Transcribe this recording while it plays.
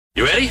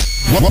You ready?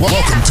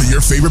 Welcome to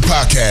your favorite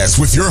podcast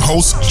with your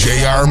host,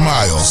 J.R.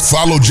 Miles.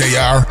 Follow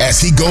J.R.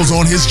 as he goes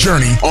on his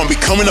journey on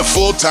becoming a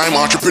full-time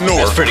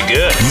entrepreneur. That's pretty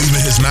good.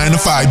 Leaving his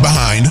 9-to-5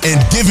 behind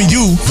and giving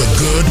you the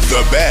good,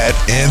 the bad,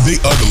 and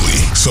the ugly.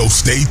 So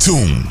stay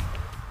tuned.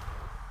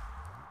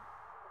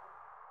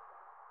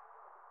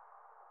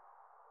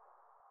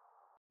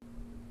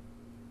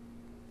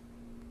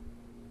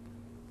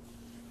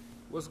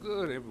 What's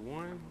good,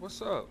 everyone?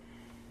 What's up?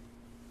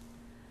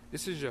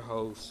 This is your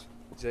host,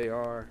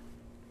 JR.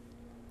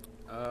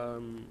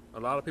 A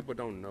lot of people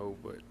don't know,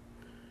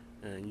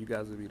 and you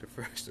guys will be the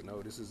first to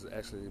know, this is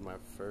actually my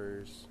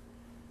first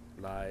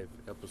live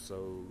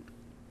episode,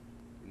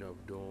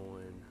 of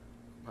doing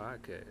a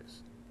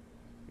podcast.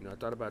 I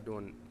thought about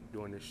doing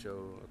this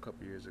show a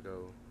couple years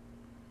ago.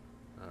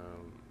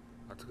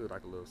 I took it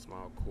like a little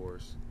small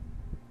course,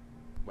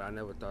 but I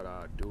never thought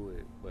I'd do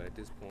it. But at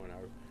this point,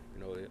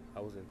 I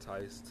was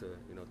enticed to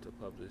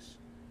publish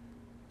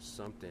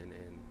something,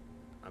 and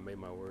I made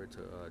my word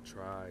to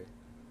try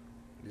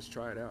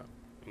it out.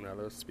 I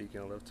love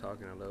speaking, I love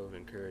talking, I love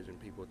encouraging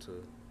people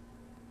to,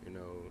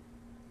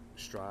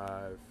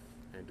 strive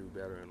and do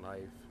better in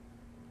life.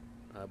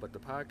 But the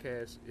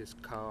podcast is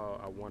called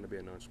I Want to Be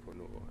an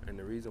Entrepreneur. And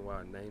the reason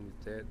why I named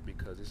it that,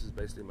 because this is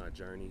basically my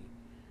journey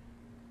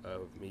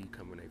of me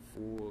becoming a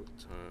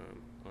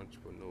full-time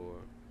entrepreneur,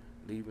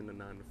 leaving the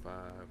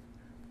 9-to-5,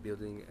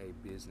 building a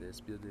business,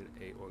 building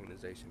a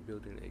organization,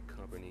 building a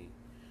company,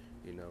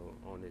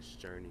 on this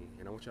journey.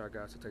 And I want y'all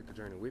guys to take the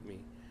journey with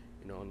me.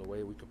 On the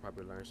way we could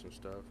probably learn some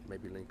stuff,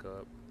 maybe link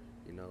up,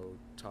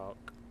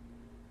 talk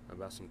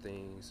about some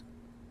things.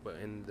 But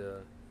in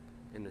the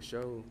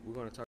show, we're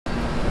going to talk.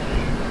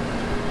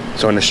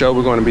 So in the show,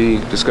 we're going to be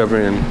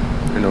discovering,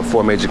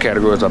 4 major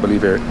categories I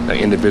believe an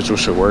individual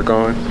should work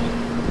on: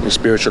 your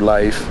spiritual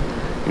life,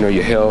 your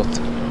health,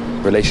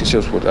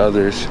 relationships with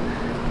others,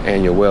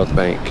 and your wealth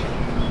bank.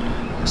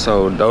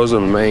 So those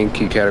are the main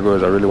key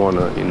categories I really want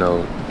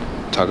to,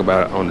 talk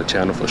about on the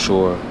channel for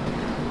sure.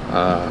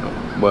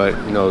 But,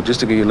 just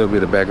to give you a little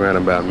bit of background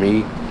about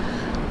me,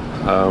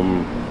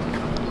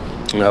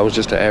 I was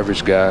just an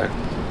average guy,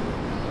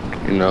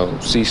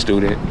 C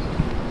student,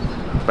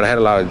 but I had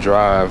a lot of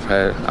drive.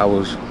 I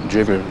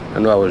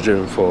knew I was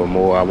driven for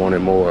more. I wanted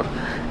more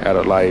out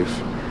of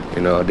life. I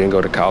didn't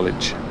go to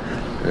college.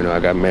 I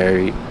got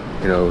married,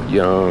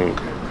 young.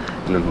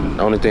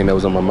 The only thing that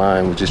was on my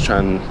mind was just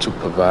trying to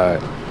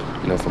provide,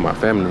 for my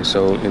family.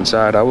 So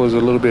inside, I was a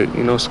little bit,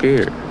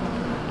 scared.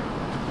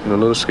 A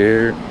little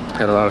scared.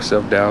 Had a lot of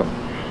self-doubt.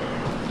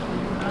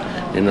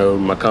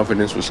 My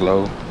confidence was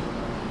low.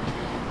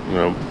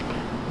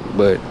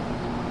 But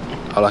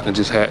all I can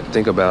just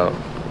think about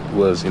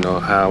was,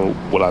 how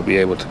will I be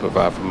able to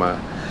provide for my,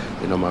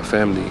 my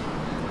family,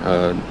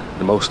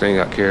 the most thing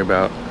I care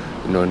about,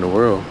 in the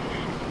world.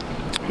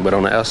 But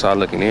on the outside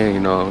looking in,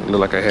 it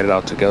looked like I had it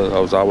all together. I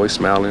was always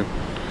smiling,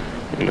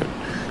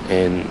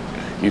 and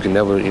you can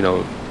never,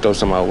 throw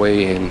something my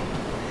way and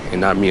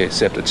not me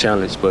accept a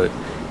challenge. But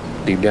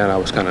deep down, I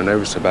was kind of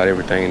nervous about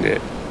everything,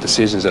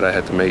 decisions that I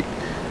had to make,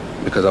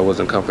 because I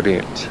wasn't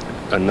confident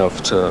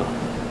enough to,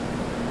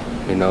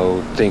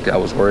 think I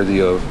was worthy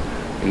of,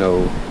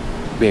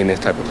 being this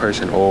type of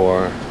person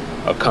or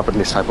accomplishing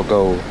this type of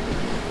goal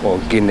or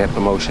getting that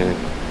promotion.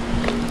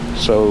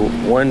 So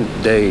one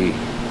day,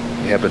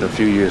 it happened a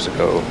few years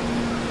ago,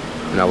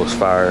 and I was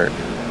fired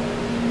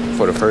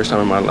for the first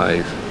time in my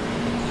life.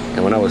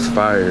 And when I was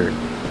fired,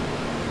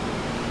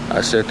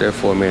 I sat there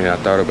for a minute. I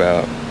thought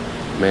about,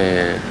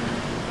 man,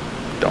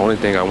 the only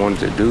thing I wanted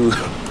to do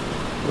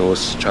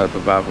was try to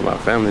provide for my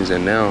families,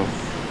 and now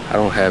I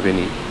don't have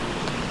any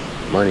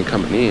money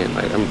coming in.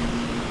 Like, I'm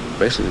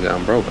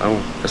broke.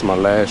 That's my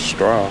last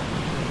straw,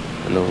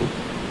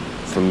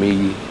 for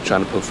me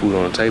trying to put food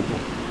on the table.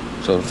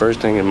 So the first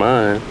thing in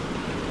mind,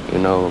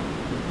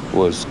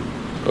 was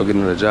go get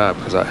another job,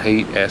 because I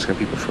hate asking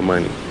people for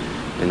money.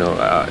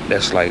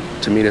 That's like,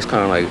 to me, that's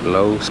kind of like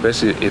low,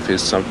 especially if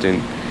it's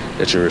something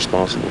that you're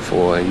responsible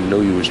for and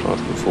you're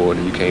responsible for it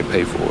and you can't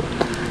pay for it.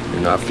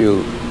 I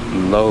feel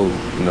low,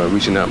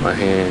 reaching out my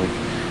hand,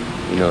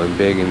 and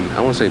begging.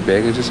 I won't say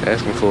begging, just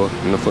asking for,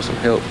 for some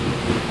help.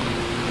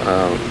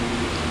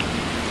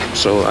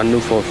 So I knew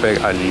for a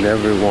fact I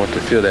never want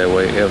to feel that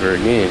way ever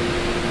again.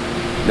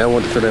 Never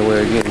want to feel that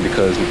way again,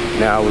 because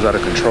now I was out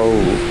of control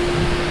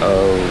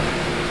of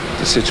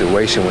the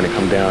situation when it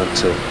come down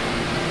to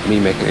me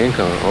making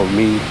income or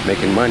me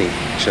making money,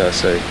 should I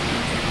say.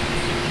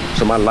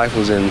 So my life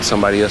was in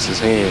somebody else's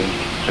hand,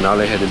 and all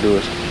they had to do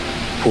is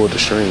pull the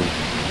string.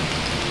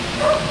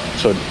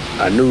 So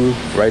I knew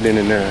right then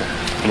and there,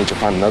 I need to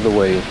find another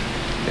way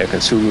that can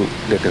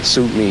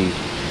suit me,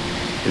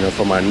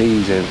 for my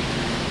needs. And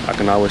I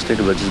can always think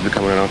about just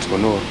becoming an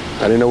entrepreneur.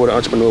 I didn't know what an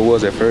entrepreneur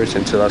was at first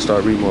until I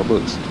started reading more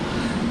books.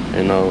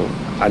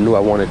 I knew I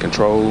wanted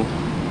control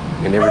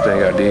in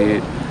everything I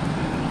did.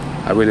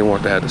 I really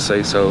wanted to have to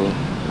say so,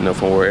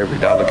 from where every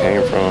dollar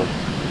came from.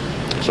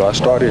 So I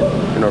started,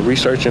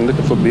 researching,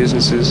 looking for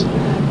businesses,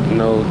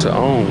 to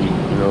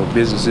own,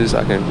 businesses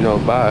I can,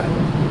 buy.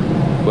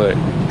 But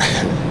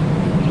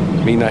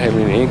me not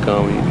having any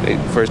income,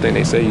 first thing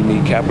they say, you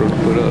need capital to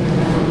put up.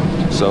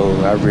 So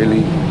I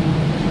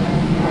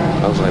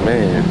was like,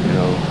 man,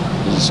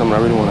 this is something I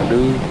really want to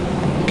do.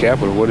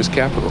 Capital, what is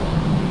capital?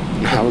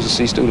 I was a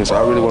C student, so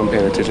I really wasn't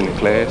paying attention in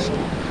class.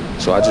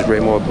 So I just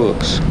read more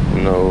books,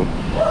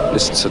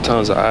 listened to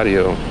tons of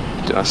audio.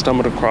 I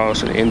stumbled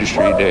across an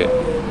industry that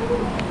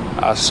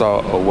I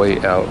saw a way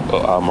out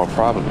of all my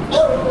problems,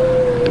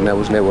 and that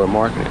was network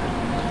marketing.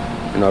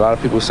 A lot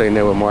of people say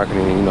network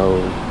marketing,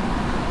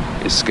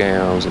 it's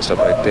scams and stuff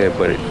like that,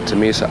 but to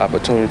me, it's an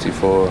opportunity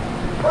for,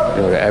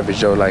 the average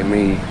Joe like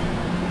me,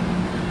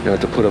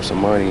 to put up some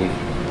money,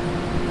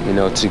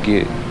 to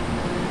get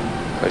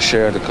a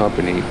share of the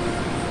company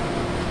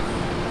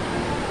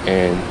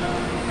and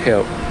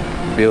help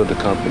build the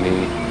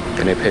company,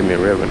 and they pay me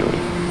revenue.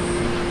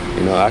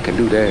 I can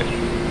do that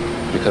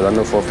because I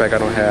know for a fact I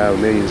don't have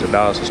millions of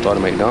dollars to start a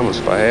McDonald's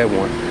if I had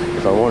one,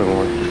 if I wanted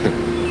one.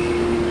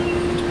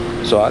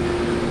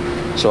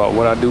 So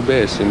what I do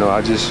best,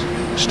 I just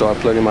start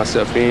plugging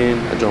myself in.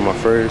 I joined my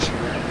first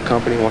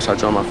company. Once I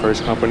joined my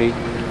first company,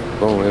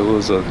 boom, it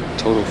was a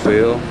total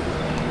fail.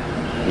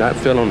 Not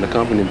fail on the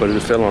company, but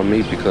it fell on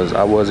me because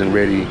I wasn't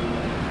ready,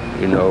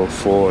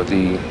 for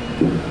the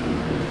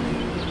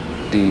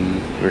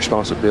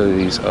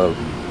responsibilities of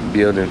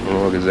building an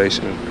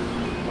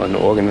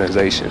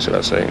organization, should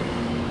I say.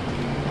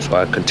 So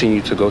I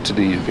continued to go to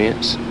the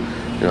events.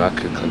 I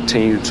could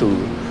continue to,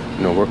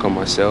 work on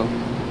myself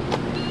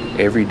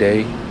every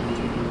day,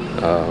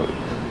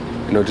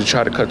 to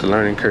try to cut the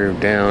learning curve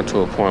down to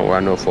a point where I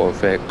know for a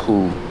fact,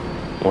 cool,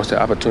 once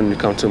the opportunity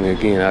comes to me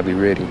again, I'll be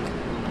ready.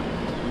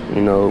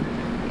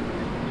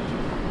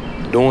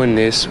 Doing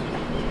this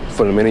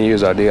for the many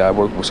years I did, I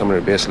worked with some of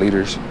the best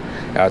leaders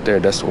out there.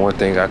 That's the one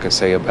thing I can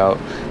say about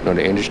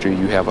the industry.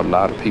 You have a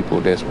lot of people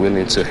that's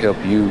willing to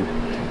help you,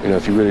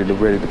 if you're really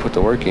ready to put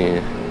the work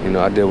in.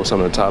 I deal with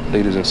some of the top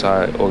leaders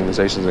inside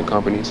organizations and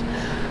companies.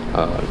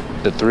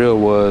 The thrill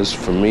was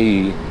for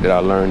me that I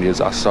learned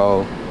is I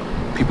saw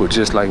people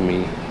just like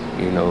me,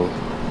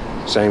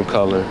 same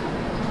color.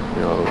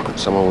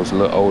 Someone was a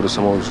little older,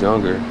 someone was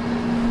younger,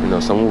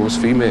 someone was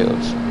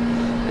females,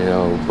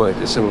 but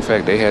the simple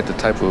fact they had the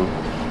type of,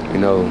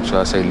 should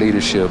I say,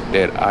 leadership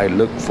that I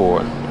look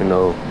for,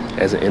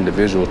 as an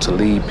individual to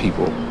lead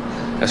people.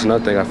 That's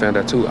another thing I found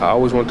out too. I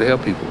always want to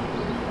help people.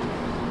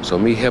 So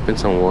me helping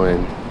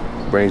someone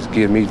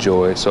give me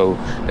joy. So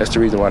that's the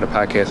reason why the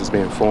podcast has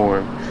been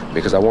formed,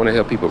 because I want to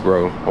help people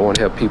grow. I want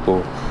to help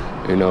people,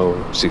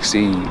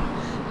 succeed.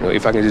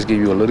 If I can just give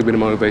you a little bit of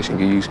motivation,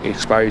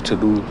 inspire you to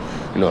do,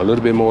 a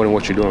little bit more than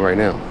what you're doing right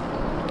now.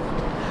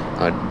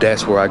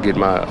 That's where I get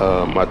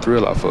my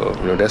thrill off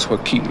of. That's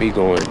what keeps me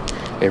going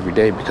every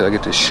day, because I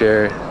get to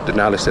share the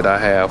knowledge that I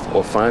have,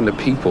 or find the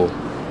people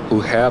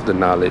who have the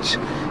knowledge,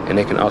 and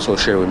they can also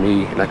share with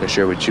me, and I can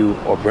share with you,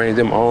 or bring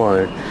them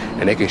on,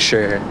 and they can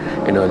share,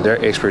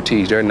 their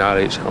expertise, their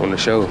knowledge on the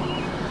show.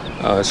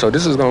 So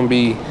this is going to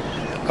be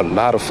a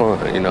lot of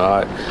fun.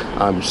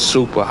 I'm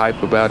super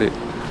hype about it.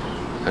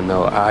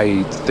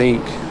 I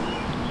think,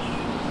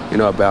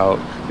 about,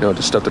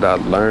 the stuff that I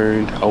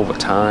learned over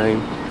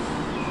time,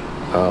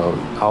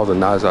 all the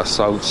knowledge I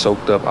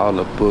soaked up, all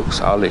the books,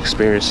 all the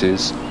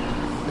experiences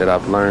that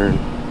I've learned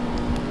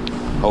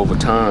over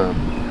time.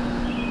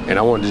 And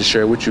I wanted to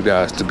share with you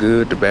guys the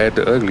good, the bad,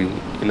 the ugly,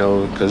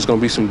 because there's going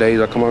to be some days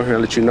I come over here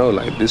and let you know,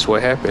 like, this is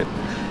what happened,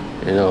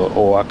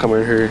 or I come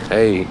over here,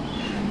 hey,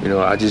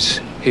 I just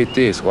hit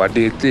this, or I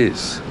did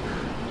this,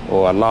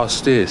 or I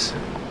lost this.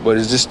 But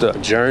it's just a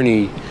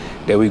journey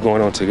that we're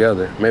going on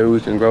together. Maybe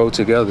we can grow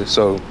together.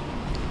 So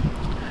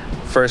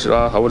first of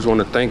all, I just want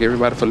to thank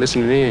everybody for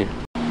listening in.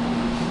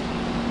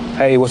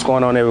 Hey, what's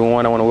going on,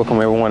 everyone? I want to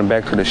welcome everyone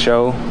back to the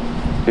show.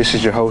 This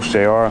is your host,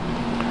 JR.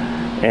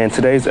 And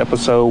today's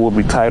episode will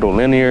be titled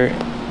Linear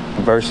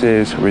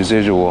versus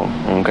Residual.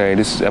 Okay,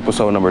 this is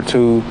episode number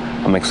 2.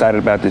 I'm excited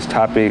about this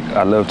topic.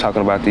 I love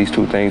talking about these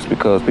two things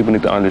because people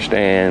need to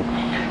understand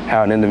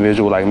how an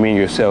individual like me and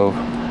yourself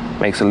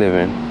makes a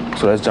living.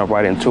 So let's jump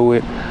right into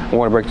it. I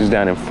want to break this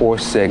down in 4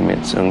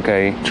 segments,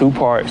 okay? 2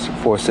 parts,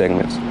 4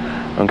 segments.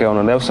 Okay, on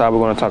the left side, we're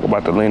going to talk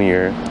about the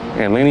linear.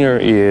 And linear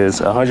is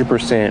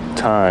 100%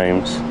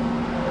 times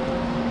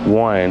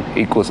 1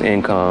 equals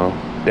income.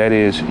 That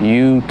is,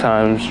 you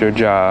times your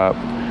job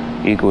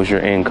equals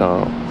your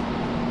income,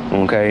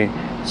 okay?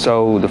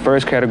 So the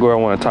first category I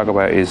want to talk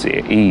about is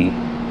E.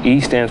 E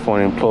stands for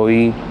an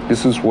employee.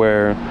 This is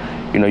where,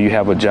 you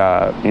have a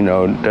job.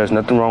 There's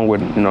nothing wrong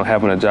with,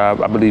 having a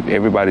job. I believe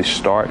everybody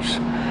starts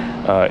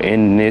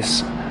in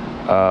this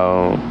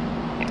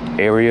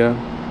area.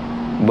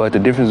 But the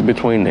difference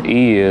between the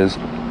E is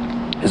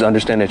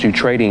understand that you're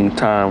trading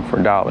time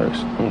for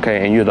dollars,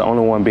 okay? And you're the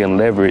only one being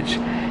leveraged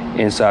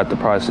inside the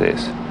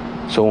process.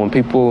 So when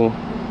people,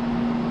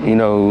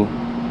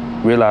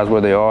 realize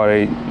where they are,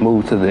 they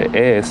move to the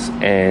S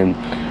and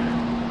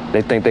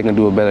they think they can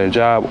do a better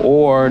job,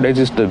 or they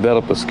just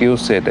develop a skill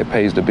set that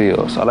pays the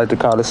bills. I like to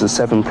call this a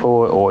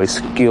self-employed or a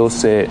skill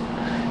set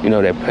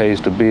that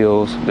pays the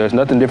bills. There's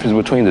nothing different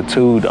between the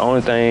two. The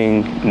only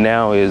thing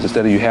now is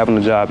instead of you having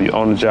a job, you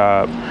own a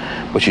job,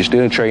 but you're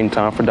still trading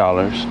time for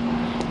dollars.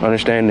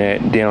 Understand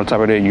that. Then on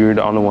top of that, you're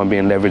the only one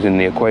being leveraged in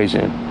the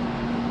equation.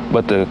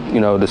 But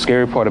the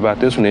scary part about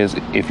this one is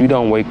if you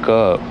don't wake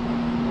up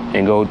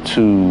and go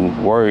to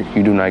work,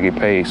 you do not get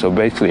paid. So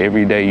basically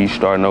every day you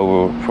starting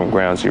over from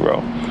ground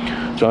zero.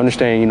 So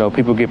understand,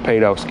 people get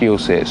paid off skill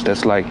sets.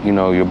 That's like,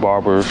 your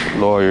barbers,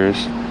 lawyers,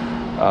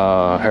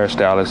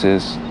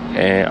 hairstylists,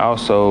 and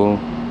also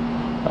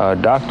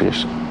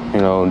doctors.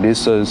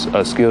 This is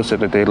a skill set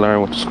that they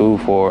learned with the school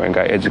for and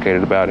got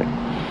educated about it.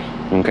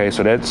 Okay,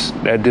 so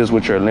that deals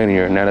with your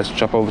linear. Now let's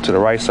jump over to the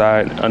right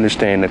side.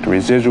 Understand that the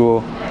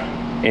residual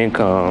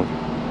income.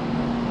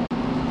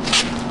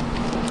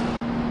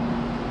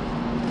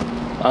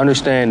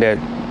 Understand that,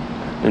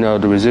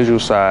 the residual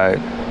side,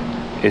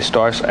 it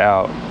starts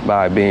out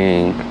by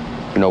being,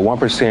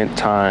 1%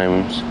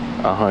 times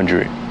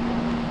 100.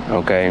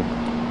 Okay,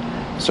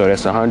 so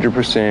that's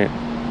 100%.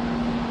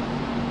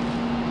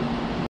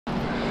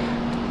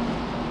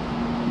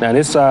 Now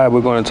this side,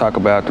 we're going to talk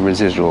about the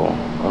residual.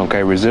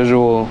 Okay,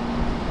 residual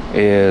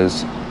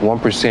is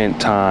 1%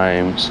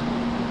 times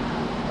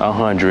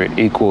 100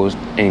 equals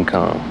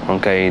income.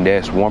 Okay,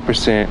 that's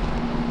 1%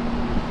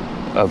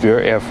 of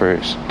your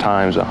efforts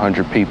times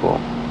 100 people.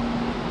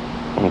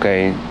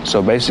 Okay,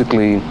 so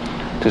basically,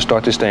 to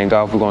start this thing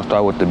off, we're going to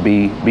start with the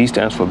B. B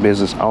stands for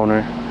business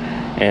owner.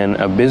 And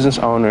a business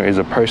owner is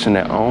a person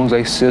that owns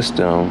a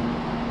system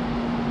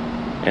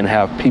and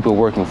have people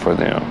working for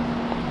them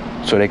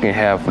so they can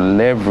have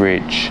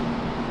leverage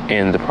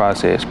in the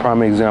process.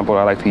 Prime example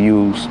I like to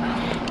use,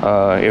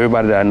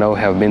 everybody that I know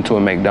have been to a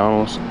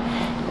McDonald's,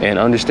 and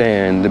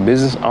understand the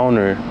business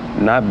owner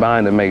not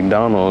buying the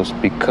McDonald's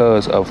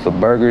because of the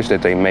burgers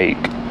that they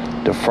make,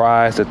 the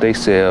fries that they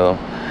sell,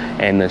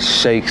 and the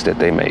shakes that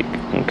they make,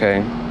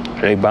 okay?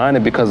 They buying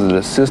it because of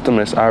the system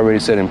that's already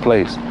set in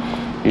place.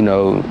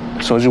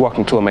 As soon as you walk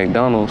into a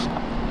McDonald's,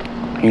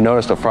 you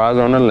notice the fries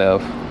are on the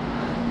left,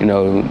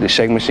 the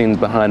shake machine is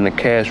behind the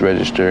cash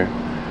register,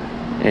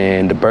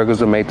 and the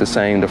burgers are made the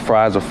same, the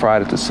fries are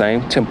fried at the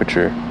same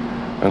temperature,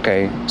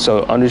 okay?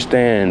 So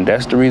understand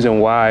that's the reason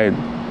why,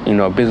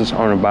 a business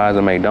owner buys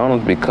a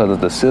McDonald's, because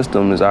of the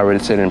system is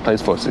already set in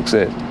place for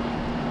success.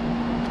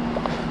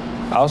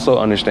 Also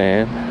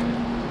understand,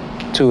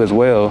 too, as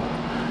well,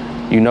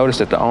 you notice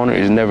that the owner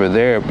is never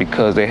there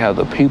because they have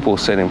the people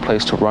set in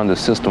place to run the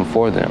system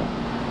for them.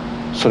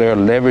 So they're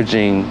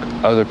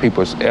leveraging other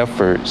people's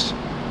efforts,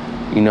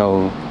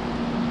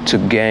 to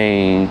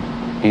gain,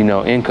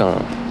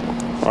 income.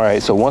 All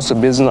right, so once a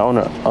business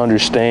owner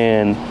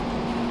understand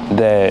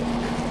that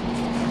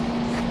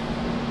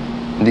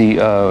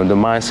the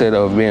mindset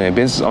of being a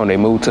business owner, they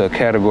move to a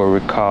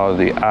category called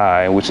the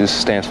I, which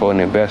stands for an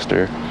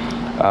investor.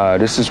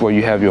 This is where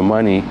you have your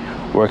money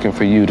working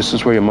for you. This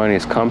is where your money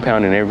is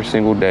compounding every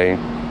single day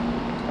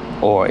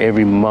or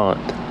every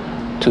month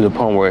to the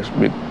point where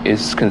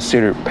it's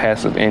considered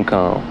passive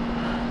income.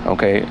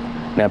 Okay.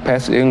 Now,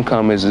 passive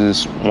income is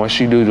just once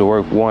you do the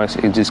work once,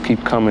 it just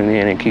keep coming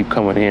in and keep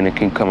coming in and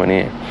keep coming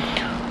in.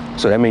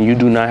 So that means you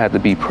do not have to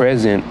be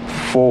present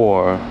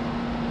for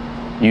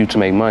you to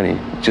make money.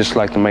 Just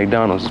like the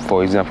McDonald's,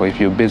 for example, if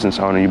you're a business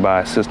owner, you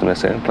buy a system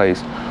that's set in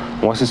place.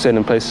 Once it's set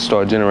in place to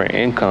start generating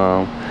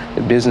income,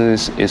 the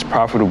business is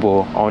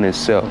profitable on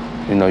itself.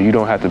 You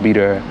don't have to be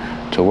there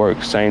to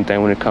work. Same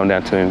thing when it comes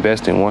down to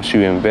investing. Once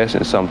you invest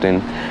in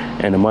something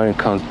and the money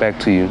comes back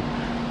to you,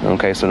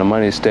 okay, so the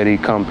money is steady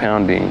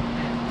compounding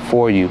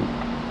for you.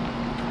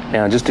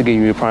 Now, just to give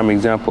you a prime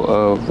example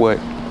of what,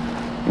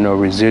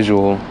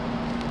 residual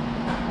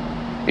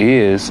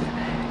is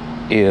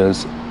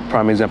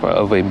prime example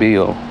of a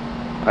bill.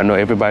 I know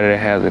everybody that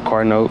has a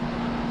car note,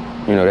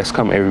 that's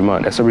coming every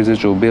month. That's a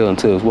residual bill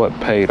until it's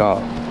paid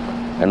off.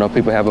 I know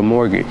people have a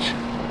mortgage.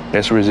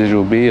 That's a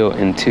residual bill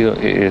until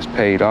it is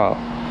paid off.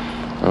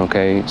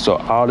 Okay, so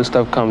all this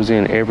stuff comes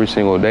in every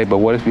single day. But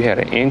what if you had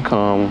an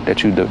income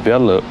that you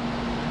developed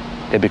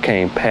that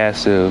became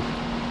passive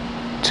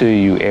to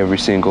you every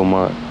single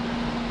month?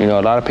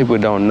 A lot of people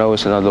don't know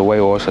it's another way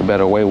or it's a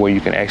better way where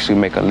you can actually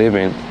make a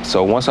living.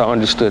 So once I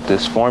understood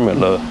this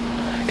formula,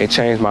 it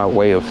changed my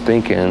way of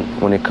thinking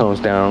when it comes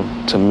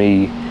down to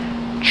me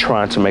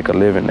trying to make a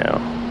living now.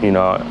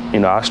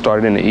 I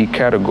started in the E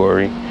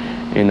category.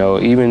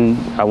 Even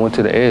I went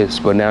to the S,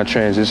 but now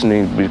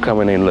transitioning,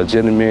 becoming a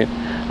legitimate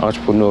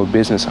entrepreneur,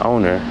 business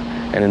owner,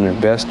 and an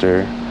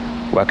investor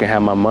where I can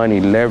have my money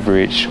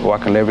leverage, or I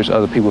can leverage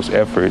other people's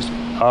efforts,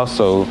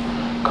 also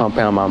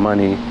compound my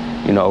money,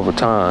 over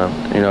time.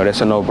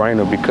 That's a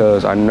no-brainer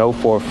because I know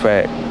for a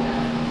fact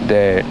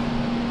that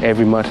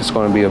every month it's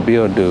going to be a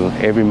bill due.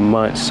 Every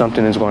month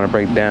something is going to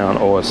break down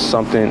or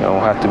something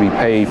will have to be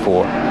paid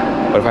for.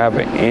 But if I have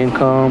an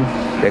income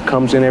that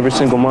comes in every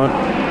single month,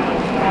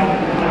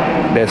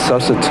 that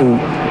substitute,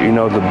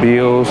 the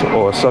bills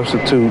or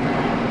substitute,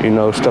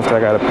 stuff that I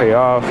got to pay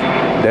off,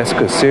 that's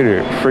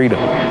considered freedom.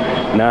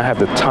 Now I have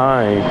the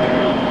time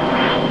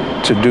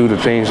to do the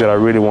things that I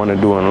really want to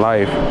do in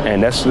life.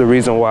 And that's the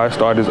reason why I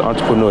started this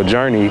entrepreneur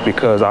journey,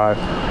 because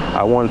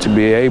I wanted to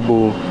be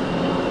able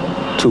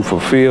to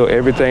fulfill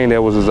everything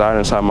that was desired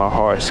inside my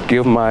heart,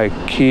 give my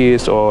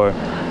kids or,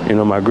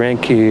 my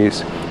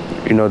grandkids,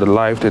 the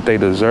life that they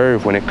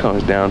deserve when it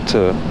comes down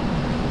to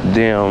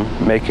them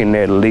making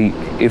that leap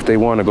if they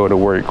want to go to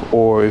work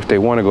or if they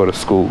want to go to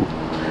school.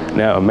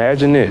 Now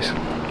imagine this.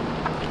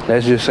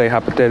 Let's just say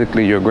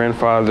hypothetically your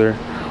grandfather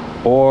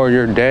or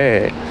your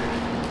dad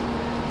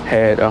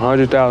had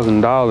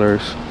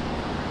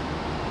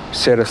 $100,000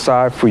 set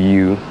aside for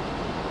you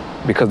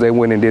because they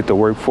went and did the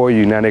work for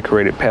you. Now they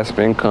created passive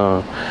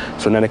income,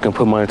 so now they can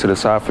put money to the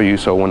side for you,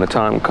 so when the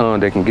time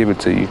comes, they can give it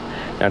to you.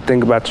 Now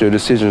think about your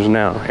decisions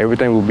now.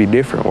 Everything will be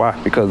different. Why?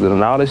 Because the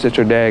knowledge that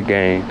your dad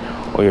gained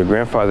or your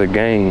grandfather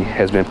gained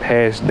has been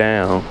passed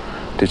down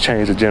to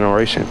change the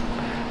generation.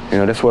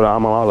 That's what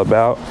I'm all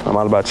about. I'm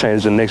all about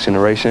changing the next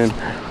generation,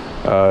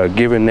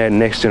 giving that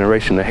next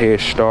generation a head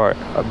start,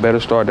 a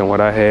better start than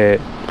what I had,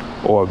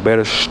 or a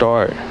better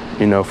start,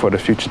 for the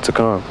future to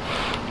come,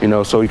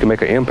 so you can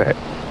make an impact.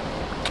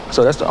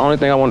 So that's the only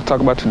thing I want to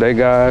talk about today,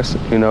 guys.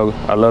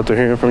 I love to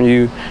hear from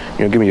you.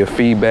 Give me your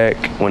feedback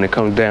when it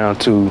comes down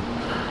to,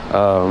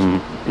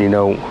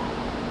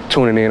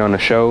 tuning in on the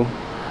show.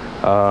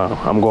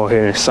 I'm going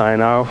ahead and sign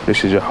off.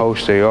 This is your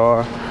host,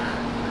 JR.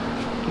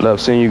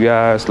 Love seeing you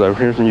guys. Love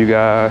hearing from you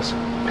guys.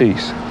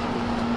 Peace.